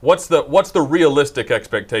 What's the realistic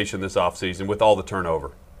expectation this offseason with all the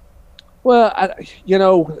turnover? Well,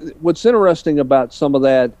 what's interesting about some of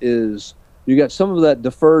that is you got some of that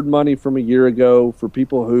deferred money from a year ago for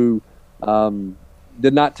people who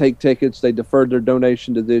did not take tickets. They deferred their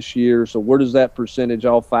donation to this year. So where does that percentage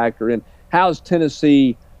all factor in? How is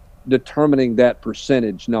Tennessee determining that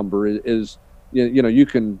percentage number? Is you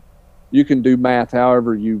can do math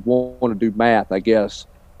however you want to do math, I guess.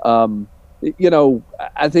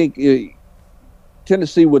 I think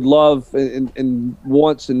Tennessee would love and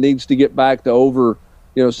wants and needs to get back to over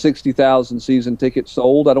 60,000 season tickets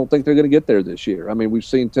sold. I don't think they're going to get there this year. I mean, we've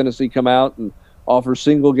seen Tennessee come out and offer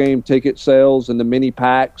single game ticket sales and the mini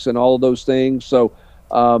packs and all of those things. So,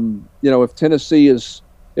 if Tennessee is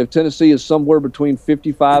if Tennessee is somewhere between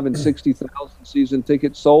 55 and 60,000 season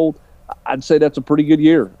tickets sold, I'd say that's a pretty good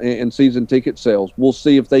year in season ticket sales. We'll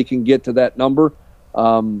see if they can get to that number.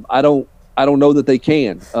 I don't know that they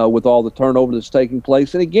can with all the turnover that's taking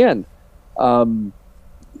place. And again,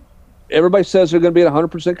 everybody says they're going to be at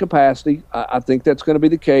 100% capacity. I think that's going to be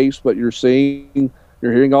the case, but you're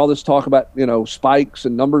hearing all this talk about, spikes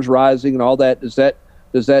and numbers rising and all that. Does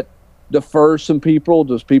that defer some people?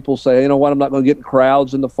 Does people say, you know what, I'm not going to get in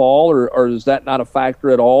crowds in the fall, or is that not a factor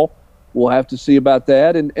at all? We'll have to see about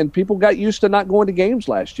that. And people got used to not going to games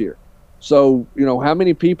last year. So, how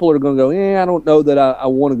many people are going to go, I don't know that I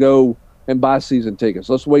want to go and buy season tickets.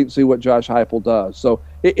 Let's wait and see what Josh Heupel does. So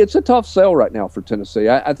it's a tough sell right now for Tennessee.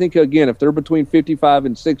 I think, again, if they're between 55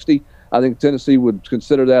 and 60, I think Tennessee would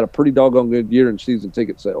consider that a pretty doggone good year in season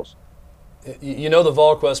ticket sales. The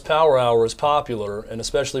VolQuest Power Hour is popular, and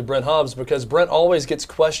especially Brent Hubbs, because Brent always gets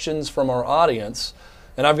questions from our audience,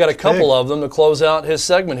 and I've got a couple of them to close out his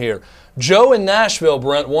segment here. Joe in Nashville,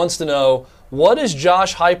 Brent, wants to know, what is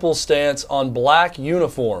Josh Heupel's stance on black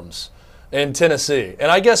uniforms in Tennessee?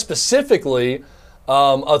 And I guess specifically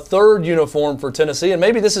a third uniform for Tennessee, and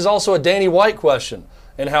maybe this is also a Danny White question,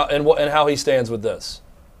 and how he stands with this.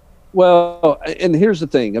 Well, and here's the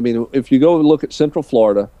thing. I mean, if you go look at Central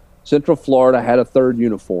Florida had a third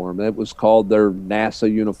uniform. It was called their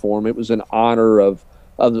NASA uniform. It was in honor of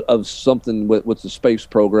something with the space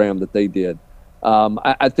program that they did.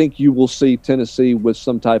 I think you will see Tennessee with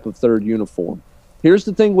some type of third uniform. Here's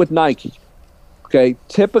the thing with Nike. Okay,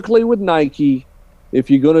 typically with Nike, if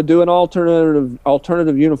you're going to do an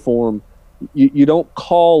alternative uniform, you don't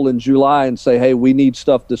call in July and say, hey, we need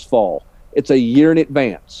stuff this fall. It's a year in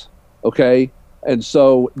advance. Okay. And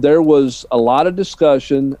so there was a lot of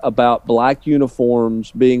discussion about black uniforms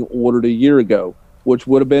being ordered a year ago, which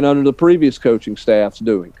would have been under the previous coaching staff's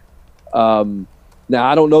doing. Now,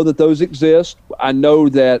 I don't know that those exist. I know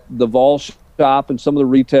that the Vol Shop and some of the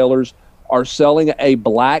retailers are selling a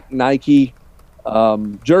black Nike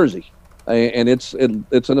jersey, and it's an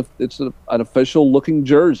official looking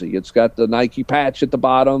jersey. It's got the Nike patch at the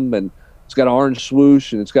bottom, and it's got an orange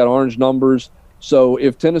swoosh, and it's got orange numbers. So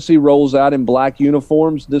if Tennessee rolls out in black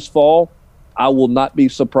uniforms this fall, I will not be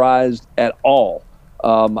surprised at all.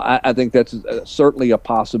 I think that's certainly a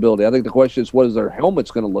possibility. I think the question is, what is their helmets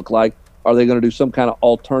going to look like? Are they going to do some kind of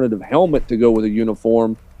alternative helmet to go with a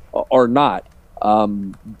uniform or not?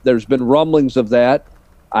 There's been rumblings of that.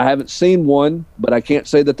 I haven't seen one, but I can't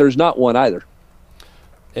say that there's not one either.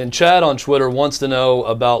 And Chad on Twitter wants to know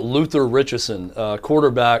about Luther Richardson,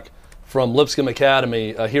 quarterback from Lipscomb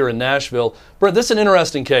Academy here in Nashville. Brent, this is an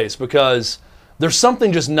interesting case because there's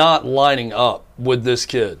something just not lining up with this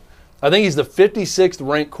kid. I think he's the 56th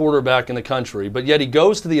ranked quarterback in the country, but yet he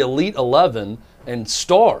goes to the Elite 11 and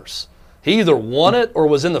stars. He either won it or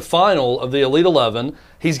was in the final of the Elite 11.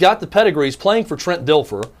 He's got the pedigree. He's playing for Trent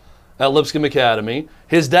Dilfer at Lipscomb Academy.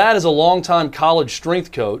 His dad is a longtime college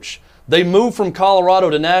strength coach. They moved from Colorado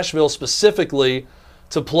to Nashville specifically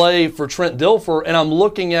to play for Trent Dilfer, and I'm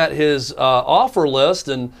looking at his offer list,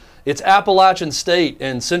 and it's Appalachian State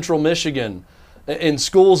and Central Michigan in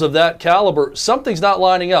schools of that caliber. Something's not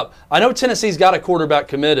lining up. I know Tennessee's got a quarterback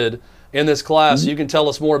committed in this class, so you can tell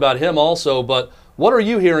us more about him also, but what are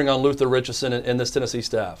you hearing on Luther Richardson and this Tennessee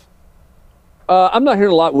staff? I'm not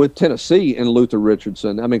hearing a lot with Tennessee and Luther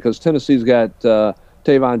Richardson. I mean, because Tennessee's got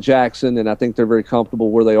Tavon Jackson, and I think they're very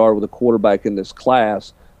comfortable where they are with a quarterback in this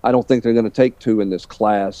class. I don't think they're going to take two in this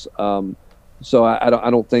class. So I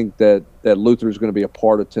don't think that Luther is going to be a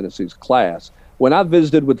part of Tennessee's class. When I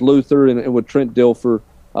visited with Luther and with Trent Dilfer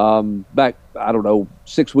back,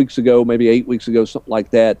 6 weeks ago, maybe 8 weeks ago, something like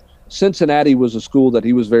that, Cincinnati was a school that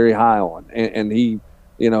he was very high on. And he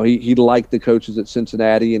liked the coaches at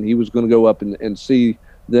Cincinnati, and he was going to go up and see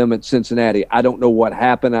them at Cincinnati. I don't know what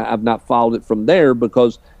happened. I've not followed it from there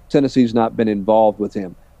because Tennessee's not been involved with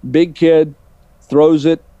him. Big kid, throws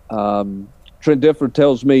it. Trent Dilfer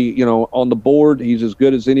tells me, on the board, he's as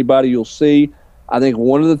good as anybody you'll see. I think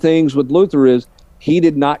one of the things with Luther is he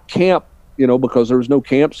did not camp, because there was no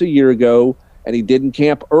camps a year ago, and he didn't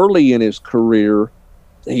camp early in his career.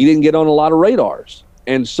 He didn't get on a lot of radars.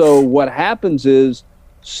 And so what happens is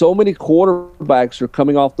so many quarterbacks are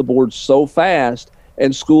coming off the board so fast,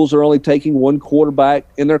 and schools are only taking one quarterback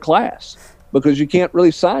in their class because you can't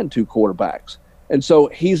really sign two quarterbacks. And so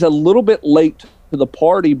he's a little bit late to the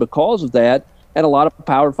party because of that, and a lot of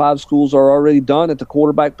Power 5 schools are already done at the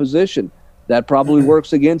quarterback position. That probably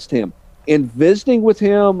works against him. In visiting with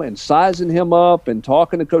him and sizing him up and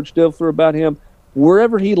talking to Coach Dilfer about him,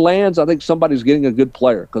 wherever he lands, I think somebody's getting a good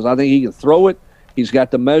player because I think he can throw it. He's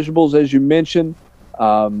got the measurables, as you mentioned.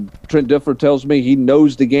 Trent Dilfer tells me he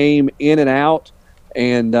knows the game in and out,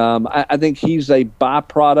 and I think he's a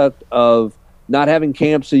byproduct of not having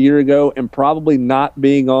camps a year ago and probably not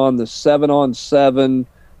being on the 7-on-7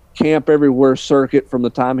 camp everywhere circuit from the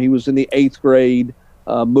time he was in the 8th grade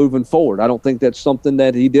moving forward. I don't think that's something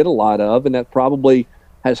that he did a lot of, and that probably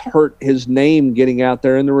has hurt his name getting out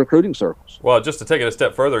there in the recruiting circles. Well, just to take it a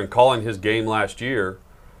step further and calling his game last year,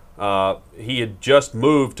 he had just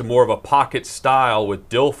moved to more of a pocket style with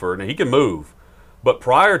Dilfer. Now, he can move, but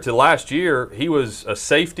prior to last year, he was a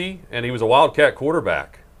safety and he was a Wildcat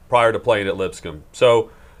quarterback prior to playing at Lipscomb.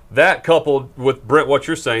 So that coupled with, Brent, what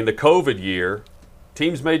you're saying, the COVID year,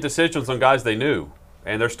 teams made decisions on guys they knew,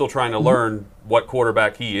 and they're still trying to learn what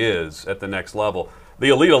quarterback he is at the next level. The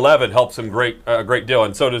Elite 11 helps him a great deal,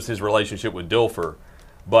 and so does his relationship with Dilfer.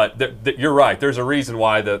 But you're right. There's a reason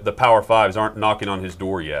why the Power Fives aren't knocking on his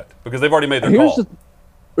door yet, because they've already made their call.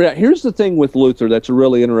 Here's the thing with Luther that's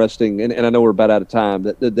really interesting, and I know we're about out of time,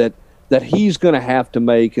 that he's going to have to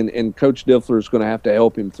make, and Coach Dilfer is going to have to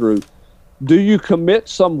help him through. Do you commit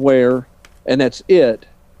somewhere and that's it,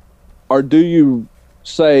 or do you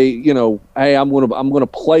say, hey, I'm going to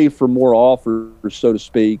play for more offers, so to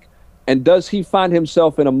speak? And does he find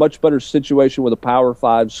himself in a much better situation with a Power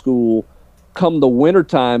 5 school come the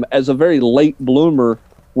wintertime as a very late bloomer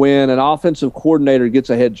when an offensive coordinator gets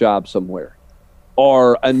a head job somewhere?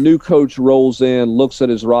 Or a new coach rolls in, looks at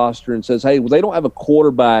his roster and says, hey, well, they don't have a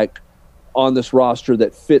quarterback on this roster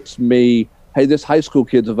that fits me. Hey, this high school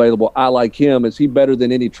kid's available. I like him. Is he better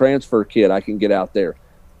than any transfer kid I can get out there?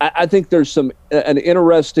 I think there's some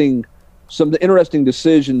interesting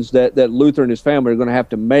decisions that Luther and his family are going to have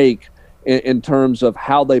to make in terms of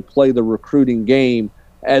how they play the recruiting game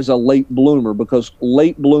as a late bloomer, because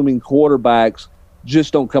late blooming quarterbacks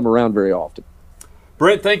just don't come around very often.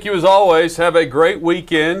 Brent, thank you as always. Have a great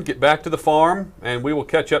weekend. Get back to the farm, and we will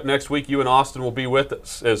catch up next week. You and Austin will be with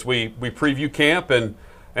us as we preview camp and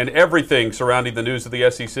everything surrounding the news of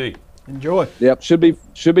the SEC. Enjoy. Yep, should be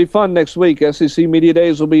fun next week. SEC Media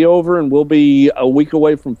Days will be over, and we'll be a week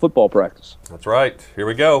away from football practice. That's right. Here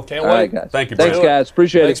we go. Can't All wait. right, guys. Thank you, Brent. Thanks, guys.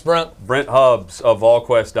 Appreciate Thanks, it. Brent. Brent Hubbs of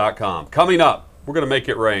VolQuest.com. Coming up, we're going to make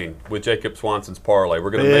it rain with Jacob Swanson's parlay. We're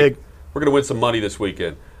going to win some money this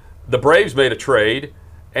weekend. The Braves made a trade,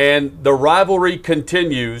 and the rivalry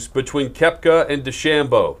continues between Koepka and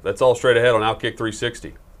DeChambeau. That's all straight ahead on Outkick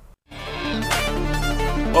 360.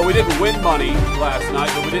 Well, we didn't win money last night,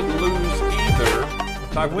 but we didn't lose either.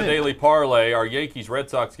 Time for the Daily Parlay. Our Yankees-Red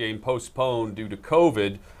Sox game postponed due to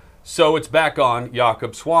COVID, so it's back on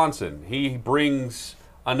Jacob Swanson. He brings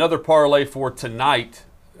another parlay for tonight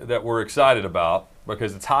that we're excited about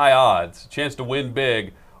because it's high odds, a chance to win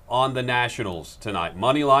big on the Nationals tonight.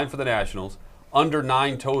 Money line for the Nationals, under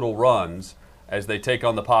 9 total runs as they take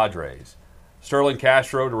on the Padres. Sterling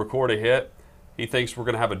Castro to record a hit. He thinks we're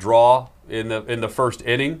going to have a draw in the first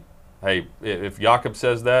inning. Hey, if Jakob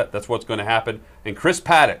says that, that's what's going to happen. And Chris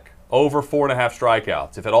Paddock, over 4.5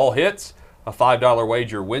 strikeouts. If it all hits, a $5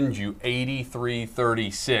 wager wins you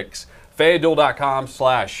 $83.36.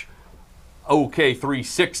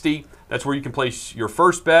 FanDuel.com/OK360. That's where you can place your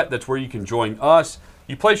first bet. That's where you can join us.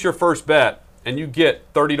 You place your first bet, and you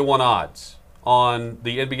get 30-1 odds on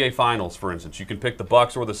the NBA Finals, for instance. You can pick the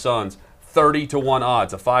Bucks or the Suns. 30-1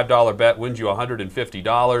 odds. A $5 bet wins you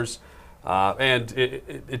 $150. And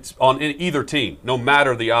it's on either team, no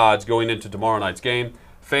matter the odds going into tomorrow night's game.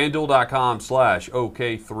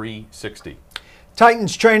 FanDuel.com/OK360.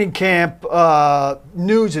 Titans training camp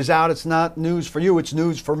news is out. It's not news for you. It's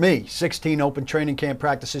news for me. 16 open training camp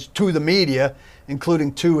practices to the media,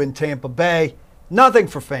 including 2 in Tampa Bay. Nothing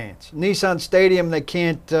for fans. Nissan Stadium, they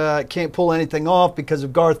can't pull anything off because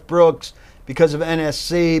of Garth Brooks, because of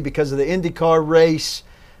NSC, because of the IndyCar race.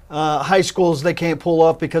 High schools they can't pull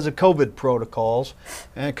off because of COVID protocols.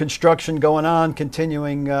 And construction going on,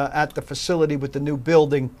 continuing at the facility with the new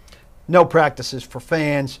building. No practices for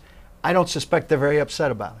fans. I don't suspect they're very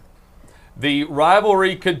upset about it. The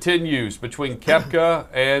rivalry continues between Koepka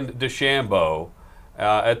and DeChambeau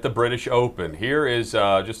at the British Open. Here is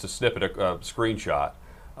just a snippet, a screenshot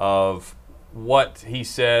of what he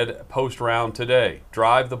said post-round today.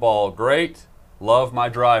 Drive the ball great, love my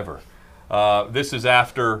driver. This is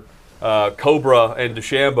after Cobra and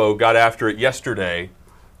DeChambeau got after it yesterday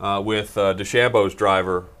with DeChambeau's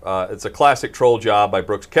driver. It's a classic troll job by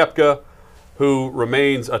Brooks Koepka, who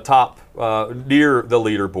remains atop near the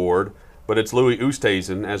leaderboard. But it's Louis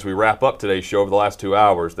Oosthuizen, as we wrap up today's show over the last 2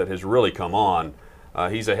 hours, that has really come on.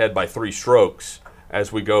 He's ahead by 3 strokes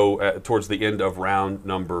as we go towards the end of round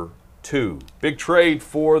number 2. Big trade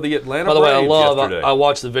for the Atlanta Braves yesterday. I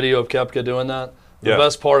watched the video of Koepka doing that. The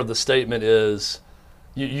best part of the statement is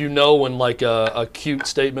You know when like a cute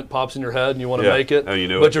statement pops in your head and you want to make it, you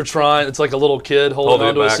knew but it. you're trying. It's like a little kid holding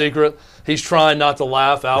on to a secret. He's trying not to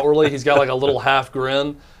laugh outwardly. He's got like a little half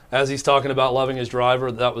grin as he's talking about loving his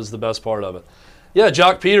driver. That was the best part of it. Yeah,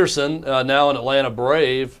 Jock Peterson, now an Atlanta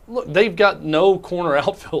Brave. Look, they've got no corner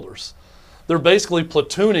outfielders. They're basically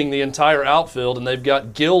platooning the entire outfield, and they've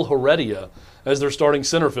got Gil Heredia as their starting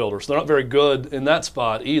center fielder. So they're not very good in that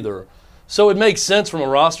spot either. So it makes sense from a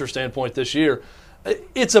roster standpoint this year.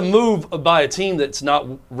 It's a move by a team that's not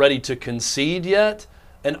ready to concede yet,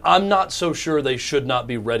 and I'm not so sure they should not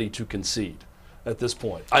be ready to concede at this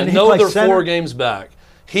point. I know they're 4 games back.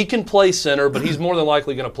 He can play center, but he's more than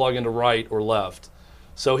likely going to plug into right or left.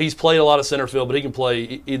 So he's played a lot of center field, but he can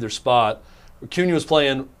play either spot. Acuna was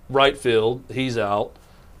playing right field. He's out.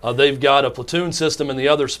 They've got a platoon system in the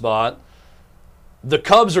other spot. The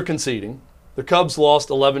Cubs are conceding. The Cubs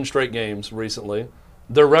lost 11 straight games recently.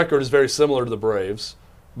 Their record is very similar to the Braves,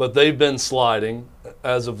 but they've been sliding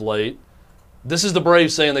as of late. This is the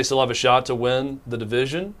Braves saying they still have a shot to win the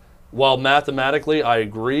division. While mathematically I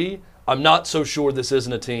agree, I'm not so sure this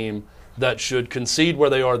isn't a team that should concede where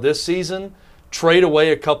they are this season, trade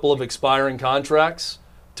away a couple of expiring contracts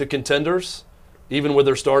to contenders, even with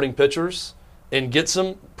their starting pitchers, and get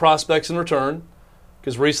some prospects in return,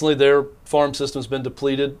 because recently their farm system's been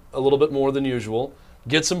depleted a little bit more than usual.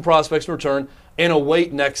 Get some prospects in return, and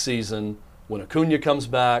await next season when Acuna comes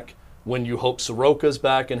back, when you hope Soroka's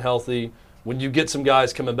back and healthy, when you get some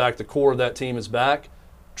guys coming back, the core of that team is back.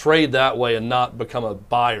 Trade that way and not become a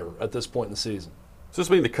buyer at this point in the season. Does this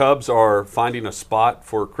mean the Cubs are finding a spot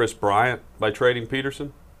for Chris Bryant by trading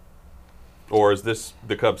Peterson? Or is this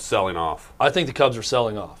the Cubs selling off? I think the Cubs are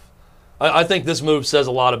selling off. I think this move says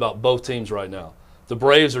a lot about both teams right now. The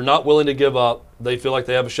Braves are not willing to give up. They feel like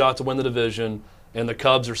they have a shot to win the division, and the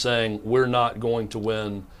Cubs are saying, we're not going to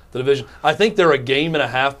win the division. I think they're a game and a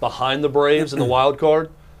half behind the Braves in the wild card,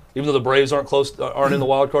 even though the Braves aren't in the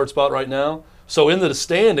wild card spot right now. So in the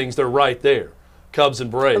standings, they're right there, Cubs and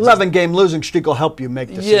Braves. 11-game losing streak will help you make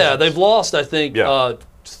decisions. Yeah, they've lost, I think,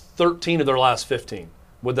 13 of their last 15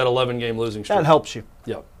 with that 11-game losing streak. That helps you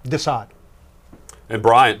Yeah. decide. And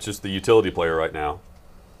Bryant's just the utility player right now.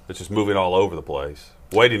 It's just moving all over the place,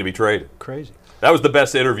 waiting to be traded. Crazy. That was the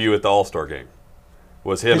best interview at the All-Star game,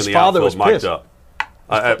 was him His in the father outfield was mic'd pissed. up.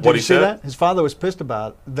 Did what you he see said? that? His father was pissed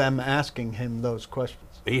about them asking him those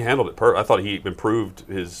questions. He handled it I thought he improved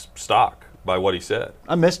his stock by what he said.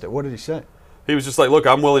 I missed it. What did he say? He was just like, look,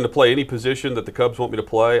 I'm willing to play any position that the Cubs want me to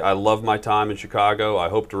play. I love my time in Chicago. I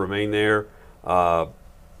hope to remain there.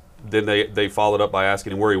 Then they followed up by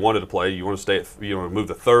asking him where he wanted to play. You want to stay at, move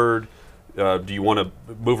to third? Do you want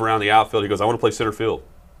to move around the outfield? He goes, I want to play center field.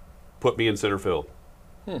 Put me in center field.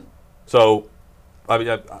 So, I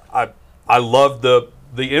mean, I loved the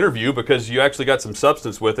interview because you actually got some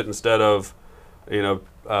substance with it instead of,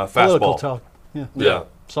 fastball. Political talk. Yeah.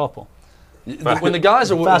 Softball. When the guys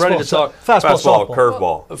are ready to talk, Fastball, softball.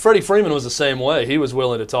 curveball. Freddie Freeman was the same way. He was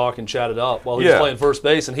willing to talk and chat it up while he was playing first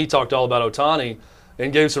base, and he talked all about Ohtani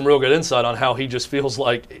and gave some real good insight on how he just feels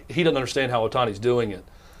like he doesn't understand how Ohtani's doing it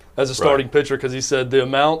as a starting pitcher, because he said the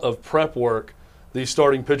amount of prep work these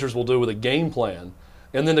starting pitchers will do with a game plan,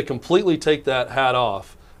 and then to completely take that hat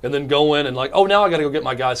off and then go in and now I got to go get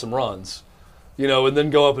my guy some runs, and then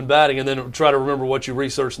go up and batting and then try to remember what you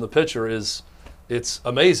researched in the pitcher it's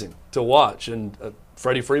amazing to watch, and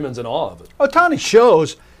Freddie Freeman's in awe of it. Ohtani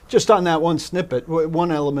shows, just on that one snippet,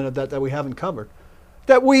 one element of that we haven't covered,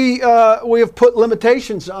 that we have put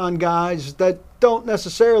limitations on guys that don't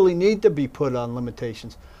necessarily need to be put on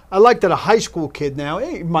limitations. I like that a high school kid now,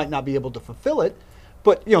 he might not be able to fulfill it,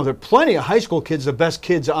 but there are plenty of high school kids, the best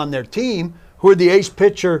kids on their team, who are the ace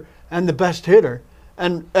pitcher and the best hitter.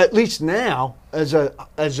 And at least now, as a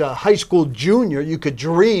high school junior, you could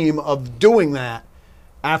dream of doing that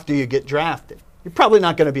after you get drafted. You're probably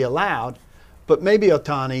not going to be allowed, but maybe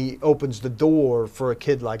Ohtani opens the door for a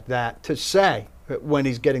kid like that to say when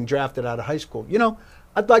he's getting drafted out of high school,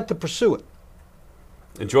 I'd like to pursue it.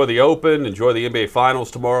 Enjoy the Open. Enjoy the NBA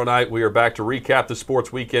Finals tomorrow night. We are back to recap the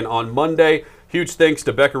sports weekend on Monday. Huge thanks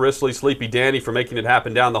to Becca Risley, Sleepy Danny for making it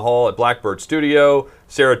happen down the hall at Blackbird Studio,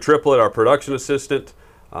 Sarah Triplett, our production assistant,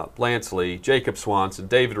 Lance Lee, Jacob Swanson,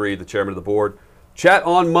 David Reed, the chairman of the board. Chat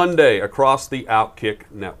on Monday across the Outkick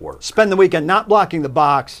Network. Spend the weekend not blocking the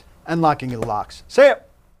box and locking the locks. See ya.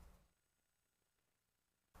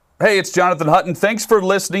 Hey, it's Jonathan Hutton. Thanks for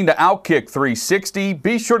listening to Outkick 360.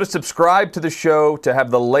 Be sure to subscribe to the show to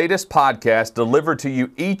have the latest podcast delivered to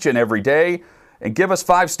you each and every day. And give us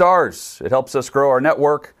 5 stars. It helps us grow our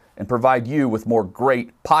network and provide you with more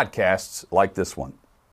great podcasts like this one.